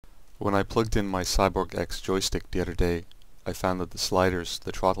When I plugged in my Cyborg X joystick the other day, I found that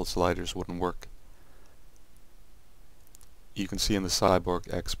the throttle sliders wouldn't work. You can see in the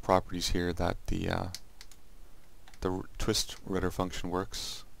Cyborg X properties here that the twist rudder function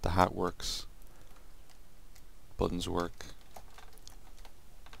works, the hat works, buttons work,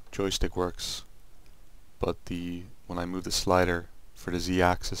 joystick works, but when I move the slider for the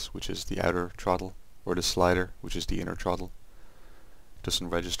Z-axis, which is the outer throttle, or the slider, which is the inner throttle, it doesn't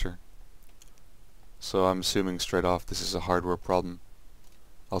register. So I'm assuming straight off this is a hardware problem.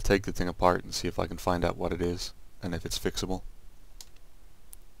 I'll take the thing apart and see if I can find out what it is and if it's fixable.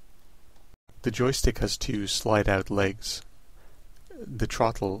 The joystick has two slide-out legs. The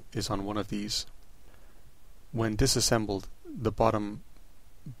throttle is on one of these. When disassembled, the bottom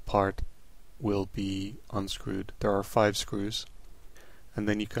part will be unscrewed. There are 5 screws, and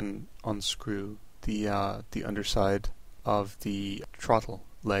then you can unscrew the underside of the throttle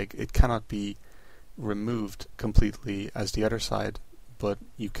leg. It cannot be removed completely as the other side, but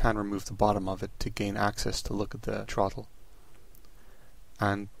you can remove the bottom of it to gain access to look at the throttle.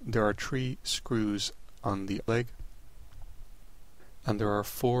 And there are 3 screws on the leg, and there are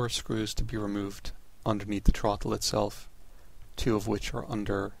 4 screws to be removed underneath the throttle itself, 2 of which are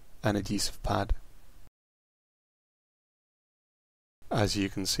under an adhesive pad. As you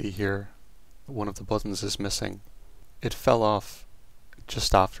can see here, one of the buttons is missing. It fell off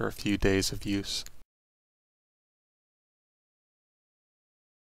just after a few days of use.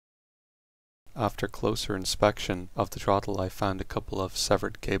 After closer inspection of the throttle, I found a couple of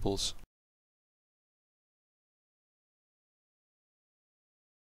severed cables.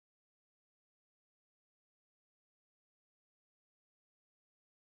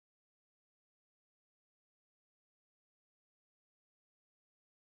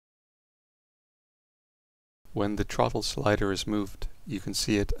 When the throttle slider is moved, you can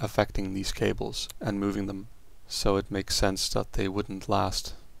see it affecting these cables and moving them, so it makes sense that they wouldn't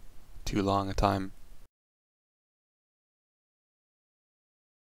last too long a time.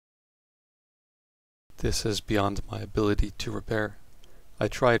 This is beyond my ability to repair. I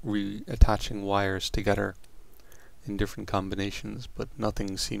tried reattaching wires together in different combinations, but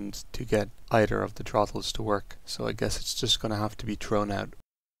nothing seemed to get either of the throttles to work, so I guess it's just going to have to be thrown out.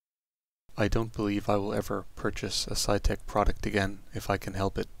 I don't believe I will ever purchase a Saitek product again if I can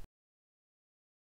help it.